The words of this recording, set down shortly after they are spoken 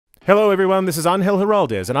Hello everyone, this is Angel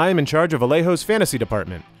Giraldez, and I am in charge of Vallejo's fantasy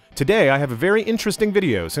department. Today I have a very interesting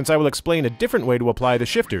video since I will explain a different way to apply the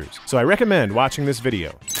shifters, so I recommend watching this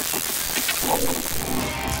video.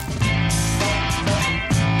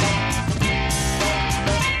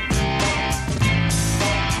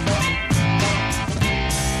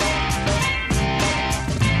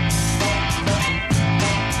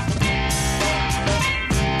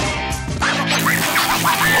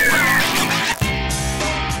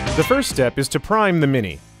 The first step is to prime the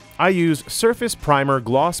Mini. I use Surface Primer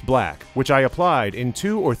Gloss Black, which I applied in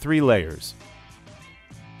 2 or 3 layers.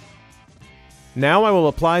 Now I will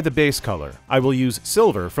apply the base color. I will use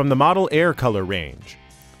Silver from the Model Air color range.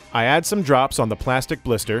 I add some drops on the plastic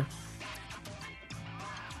blister,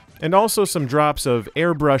 and also some drops of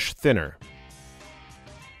airbrush thinner.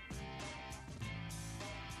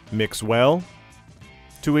 Mix well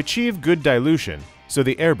to achieve good dilution so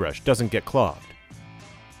the airbrush doesn't get clogged.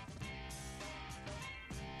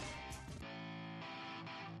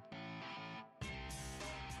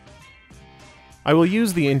 I will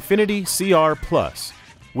use the Infinity CR Plus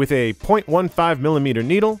with a 0.15mm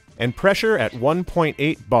needle and pressure at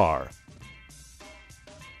 1.8 bar.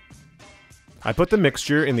 I put the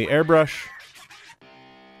mixture in the airbrush,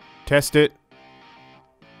 test it.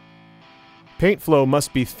 Paint flow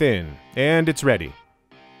must be thin, and it's ready.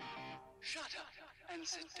 Shut up and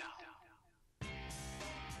sit down.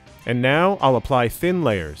 And now I'll apply thin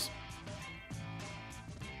layers.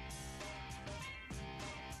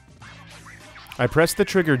 I press the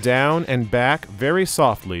trigger down and back very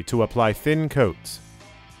softly to apply thin coats.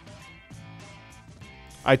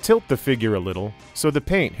 I tilt the figure a little so the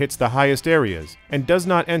paint hits the highest areas and does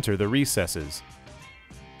not enter the recesses.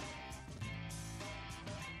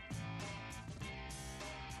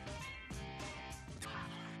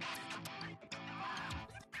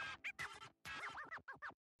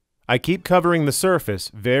 I keep covering the surface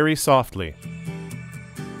very softly.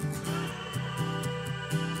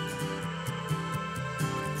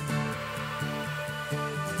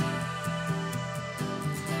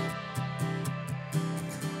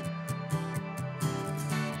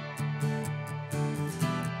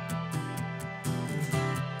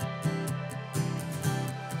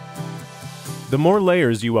 The more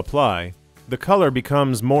layers you apply, the color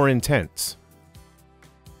becomes more intense.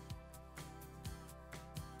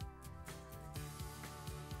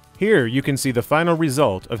 Here you can see the final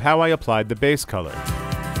result of how I applied the base color.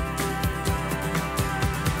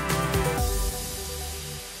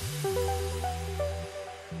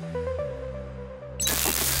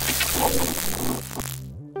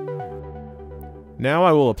 Now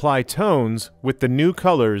I will apply tones with the new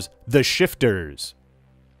colors, the shifters.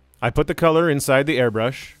 I put the color inside the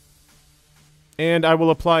airbrush, and I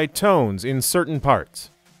will apply tones in certain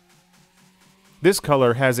parts. This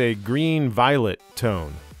color has a green-violet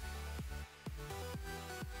tone.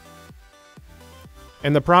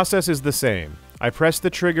 And the process is the same. I press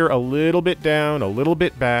the trigger a little bit down, a little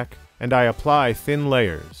bit back, and I apply thin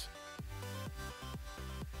layers.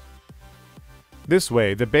 This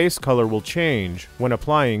way, the base color will change when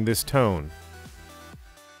applying this tone.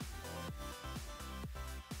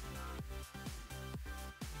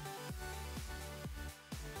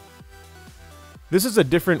 This is a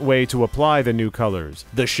different way to apply the new colors,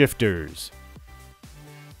 the shifters.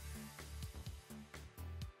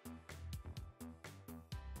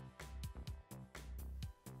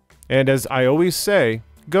 And as I always say,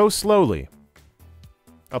 go slowly.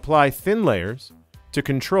 Apply thin layers to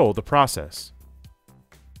control the process.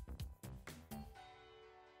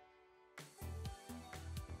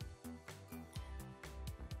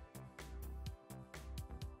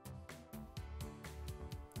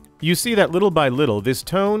 You see that little by little, this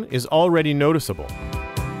tone is already noticeable.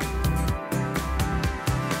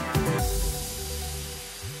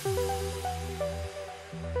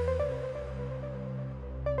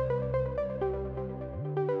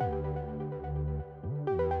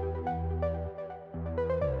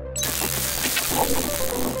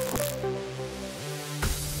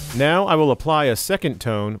 Now I will apply a second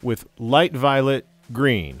tone with light violet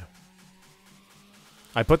green.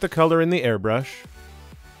 I put the color in the airbrush.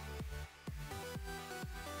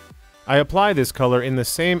 I apply this color in the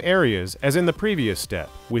same areas as in the previous step,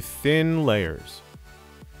 with thin layers.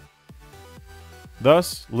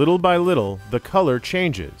 Thus, little by little, the color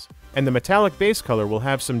changes, and the metallic base color will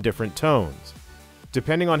have some different tones.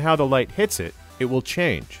 Depending on how the light hits it, it will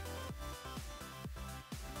change.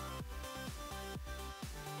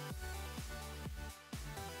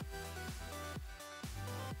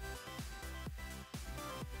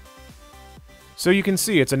 So you can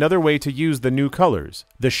see it's another way to use the new colors,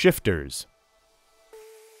 the shifters.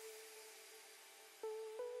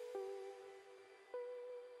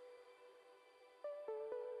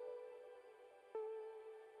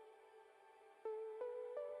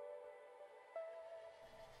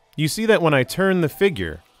 You see that when I turn the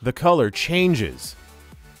figure, the color changes.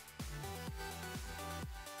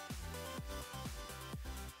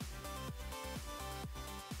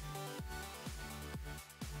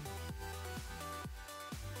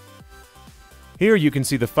 Here you can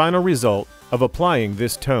see the final result of applying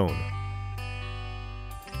this tone.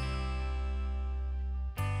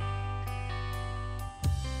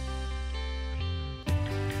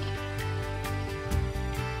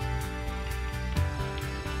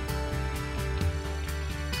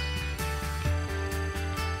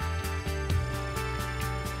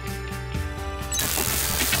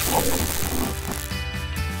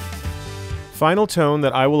 Final tone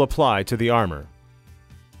that I will apply to the armor.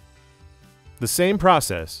 The same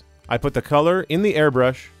process, I put the color in the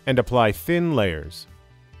airbrush and apply thin layers.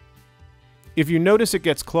 If you notice it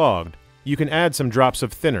gets clogged, you can add some drops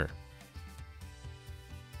of thinner.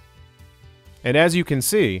 And as you can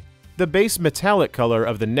see, the base metallic color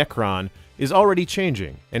of the Necron is already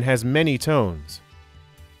changing and has many tones.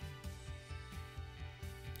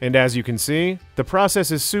 And as you can see, the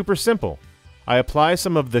process is super simple. I apply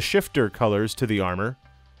some of the shifter colors to the armor,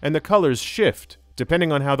 and the colors shift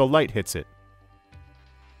depending on how the light hits it.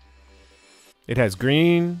 It has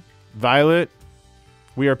green, violet.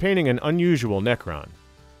 We are painting an unusual Necron.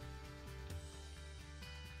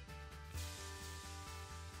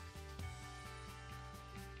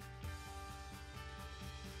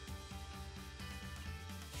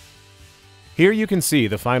 Here you can see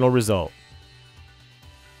the final result.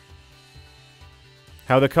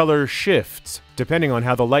 How the color shifts depending on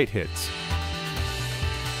how the light hits.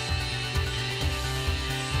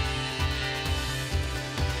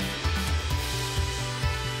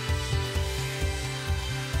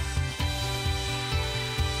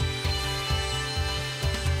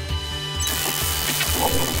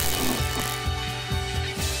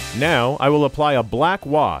 Now I will apply a black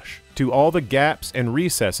wash to all the gaps and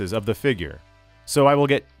recesses of the figure, so I will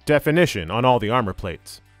get definition on all the armor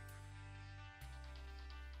plates.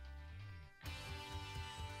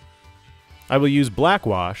 I will use black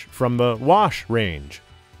wash from the wash range.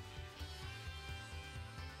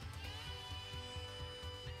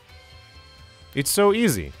 It's so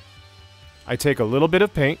easy. I take a little bit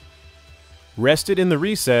of paint, rest it in the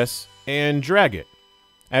recess, and drag it.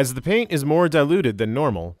 As the paint is more diluted than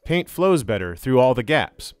normal, paint flows better through all the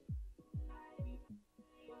gaps.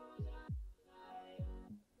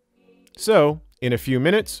 So, in a few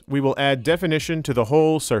minutes, we will add definition to the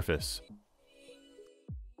whole surface.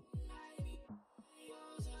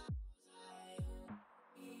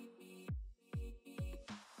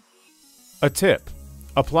 A tip: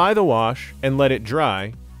 apply the wash and let it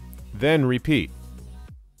dry, then repeat.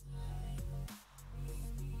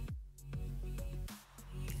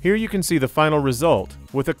 Here you can see the final result.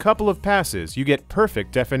 With a couple of passes, you get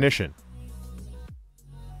perfect definition.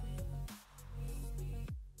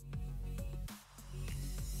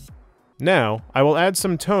 Now, I will add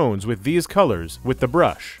some tones with these colors with the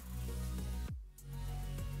brush.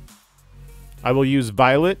 I will use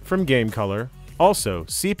violet from Game Color, also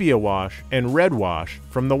sepia wash and red wash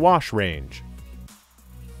from the wash range.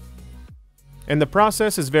 And the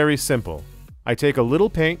process is very simple. I take a little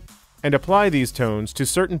paint and apply these tones to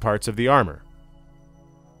certain parts of the armor.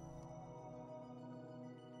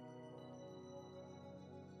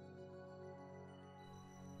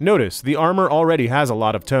 Notice the armor already has a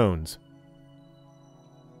lot of tones.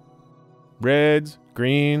 Reds,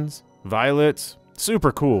 greens, violets,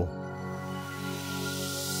 super cool.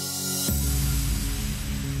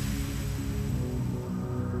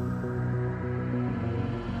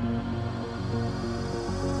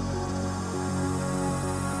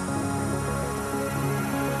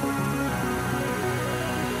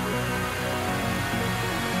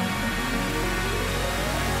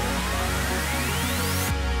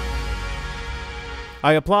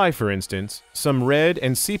 I apply, for instance, some red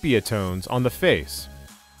and sepia tones on the face.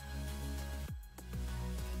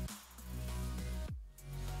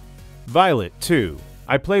 Violet, too.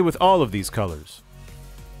 I play with all of these colors.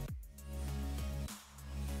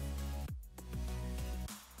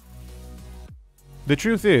 The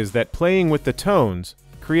truth is that playing with the tones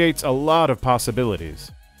creates a lot of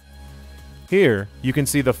possibilities. Here, you can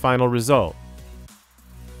see the final result.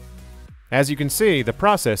 As you can see, the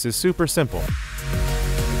process is super simple.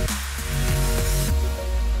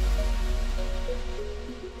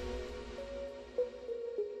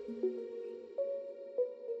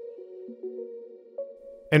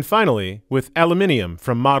 And finally, with aluminium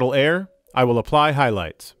from Model Air, I will apply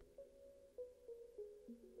highlights.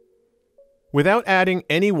 Without adding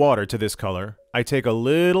any water to this color, I take a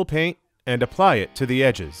little paint and apply it to the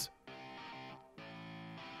edges.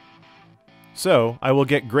 so I will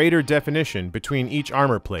get greater definition between each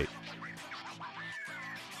armor plate.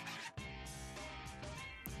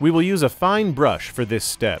 We will use a fine brush for this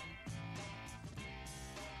step.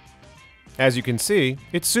 As you can see,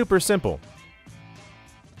 it's super simple.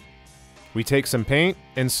 We take some paint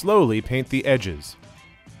and slowly paint the edges.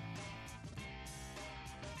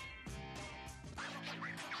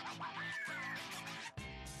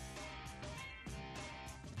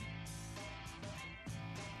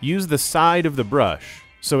 Use the side of the brush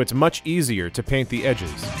so it's much easier to paint the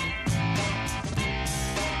edges.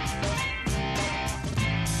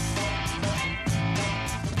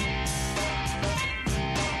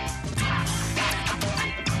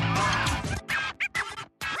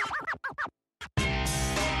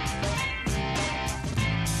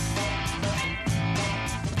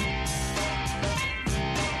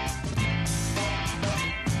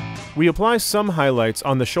 We apply some highlights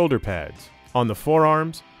on the shoulder pads, on the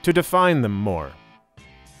forearms, to define them more.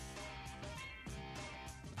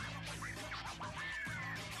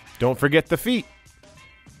 Don't forget the feet.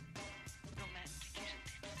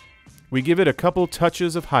 We give it a couple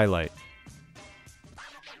touches of highlight.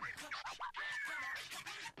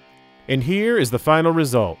 And here is the final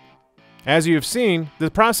result. As you have seen, the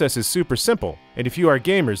process is super simple, and if you are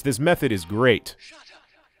gamers, this method is great. Shut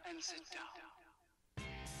up and sit down.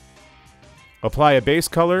 Apply a base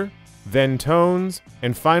color, then tones,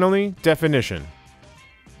 and finally, definition.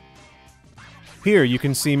 Here you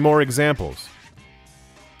can see more examples.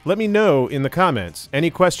 Let me know in the comments any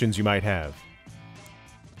questions you might have.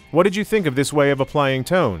 What did you think of this way of applying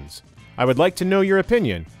tones? I would like to know your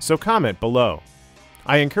opinion, so comment below.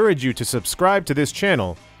 I encourage you to subscribe to this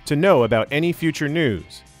channel to know about any future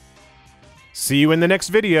news. See you in the next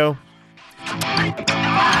video!